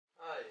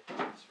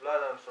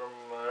vLadan from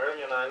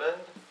Reunion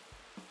Island,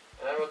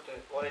 and I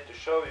wanted to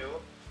show you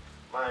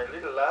my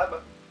little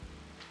lab,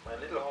 my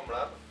little home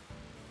lab,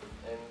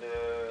 and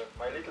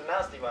my little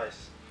NAS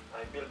device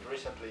I built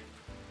recently.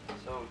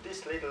 So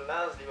this little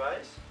NAS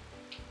device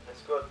has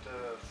got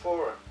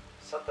 4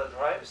 SATA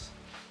drives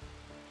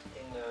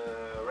in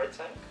RAID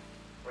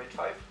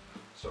 5,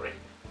 sorry,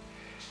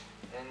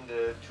 and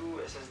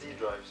 2 SSD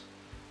drives.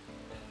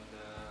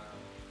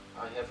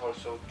 I have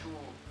also 2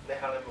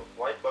 VMware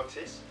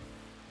Whiteboxes,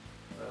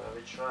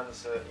 which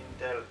runs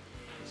Intel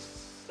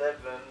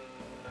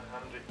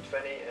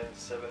E720 and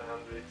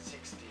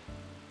 760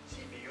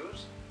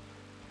 CPUs.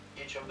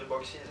 Each of the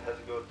boxes has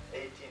got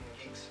 18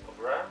 gigs of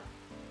RAM,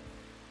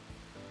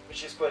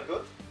 which is quite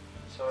good,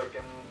 so I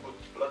can put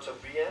lots of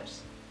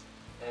VMs.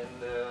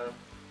 And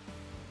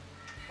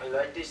I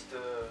like this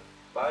to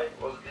buy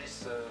was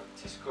this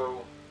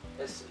Cisco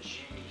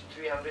SG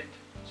 300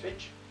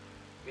 switch,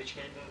 which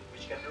can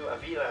do a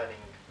vLANing,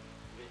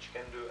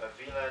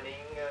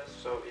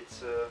 so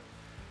it's a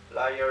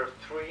layer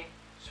 3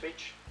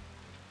 switch,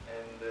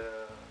 and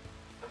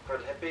I'm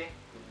quite happy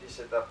with this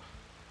setup.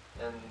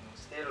 And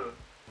still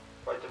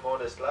quite a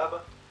modest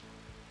lab,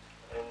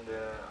 and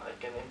I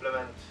can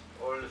implement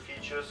all the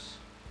features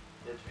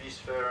that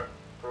vSphere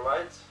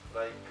provides,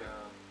 like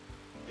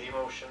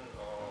vMotion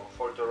or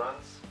fault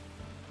tolerance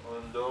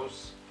on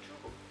those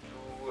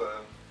two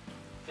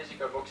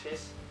physical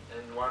boxes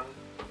and 1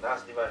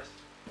 NAS device.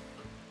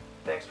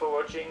 Thanks for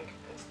watching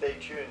and stay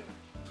tuned.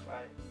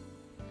 Bye.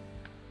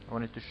 I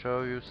wanted to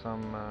show you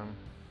some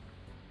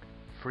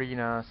free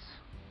NAS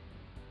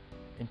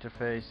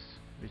interface,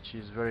 which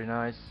is very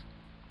nice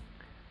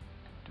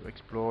to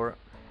explore.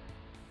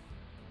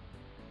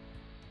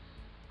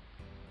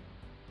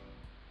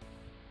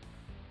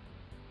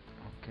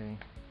 Okay,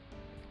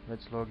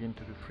 let's log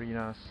into the free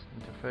NAS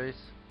interface.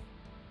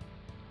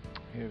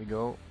 Here we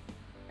go.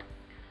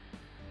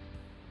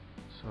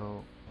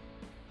 So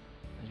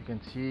as you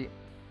can see,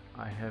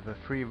 I have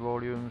 3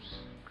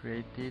 volumes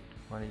created.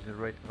 One is the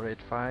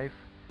RAID 5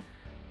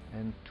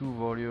 and 2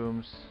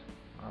 volumes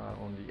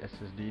on the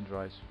SSD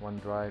drives. One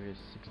drive is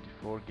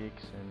 64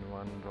 gigs and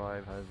one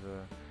drive has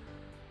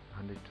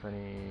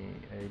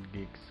 128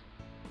 gigs.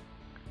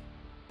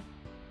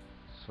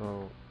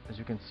 So as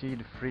you can see,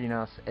 the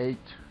FreeNAS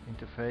 8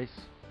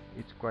 interface,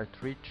 it's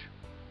quite rich.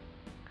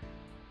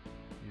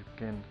 You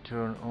can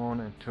turn on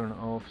and turn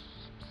off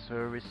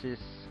services.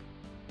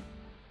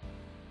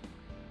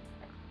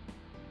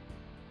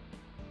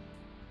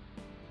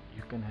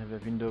 You can have a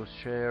Windows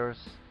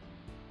shares,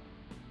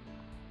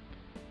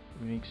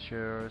 Unix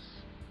shares,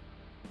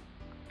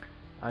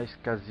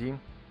 ESXi. You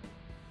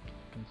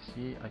can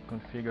see I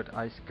configured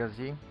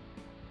ESXi.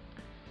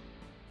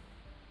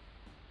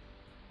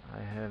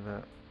 I have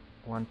a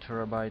 1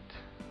 terabyte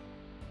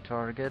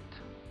target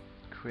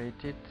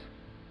created,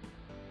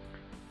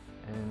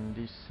 and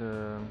this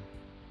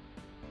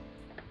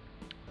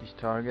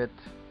target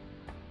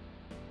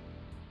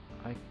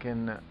I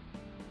can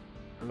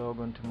log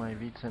on to my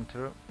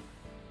vCenter,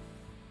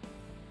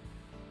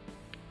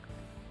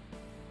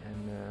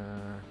 and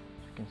as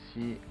you can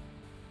see,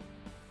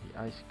 the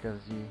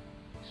ESXi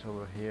is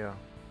over here,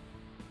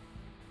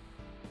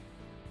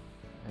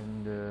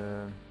 and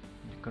the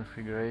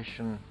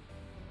configuration,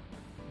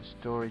 the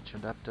storage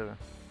adapter,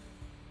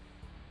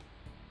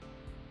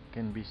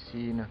 can be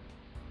seen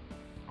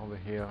over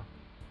here.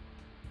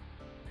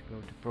 If you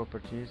go to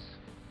properties,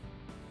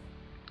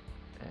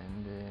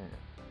 and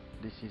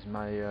this is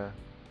my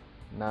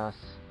NAS,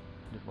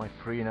 my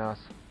free NAS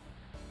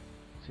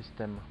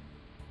system.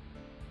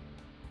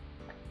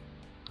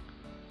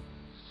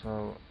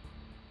 So,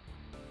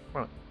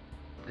 well,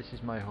 this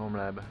is my home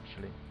lab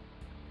actually.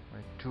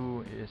 My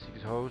 2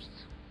 ESX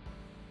hosts,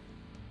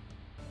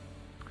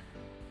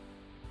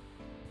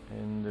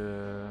 and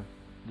the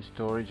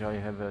storage, I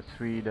have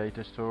 3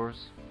 data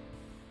stores,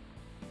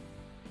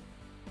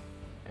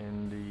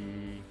 and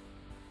the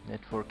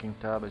networking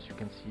tab, as you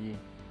can see,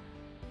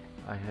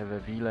 I have a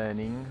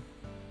vLANing.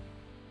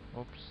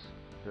 Oops,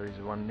 there is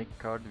 1 NIC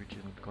card which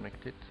isn't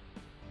connected.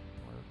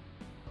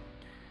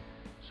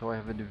 So I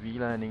have the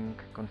vLANing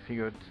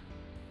configured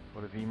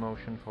for the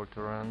vMotion, fault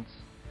tolerance,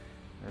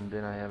 and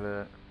then I have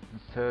a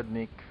 3rd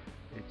NIC,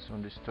 it's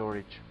on the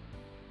storage.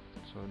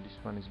 So this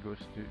one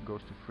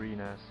goes to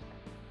FreeNAS.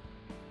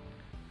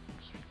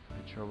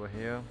 Switch over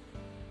here,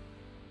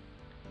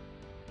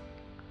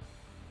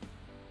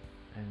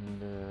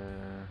 and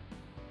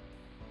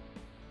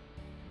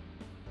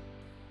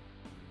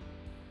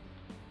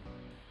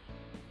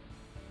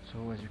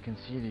so as you can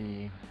see,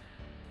 the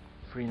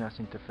FreeNAS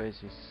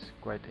interface is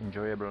quite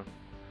enjoyable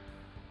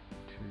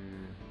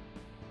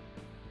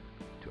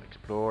to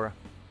explore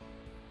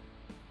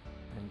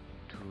and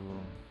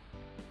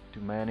to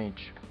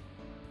manage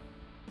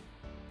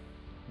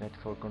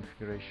network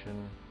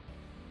configuration.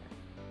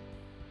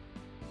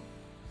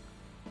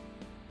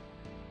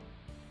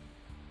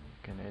 You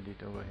can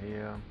edit over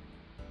here.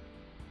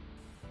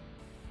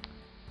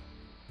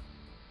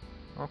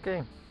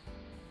 Okay.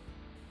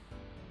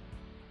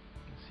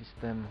 The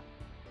system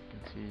can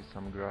see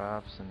some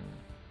graphs, and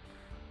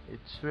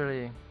it's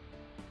really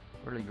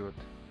good.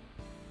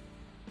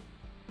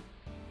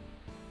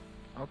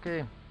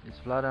 Okay, it's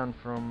vLadan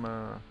from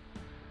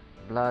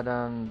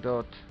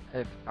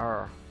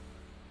vLadan.fr.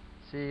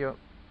 See you.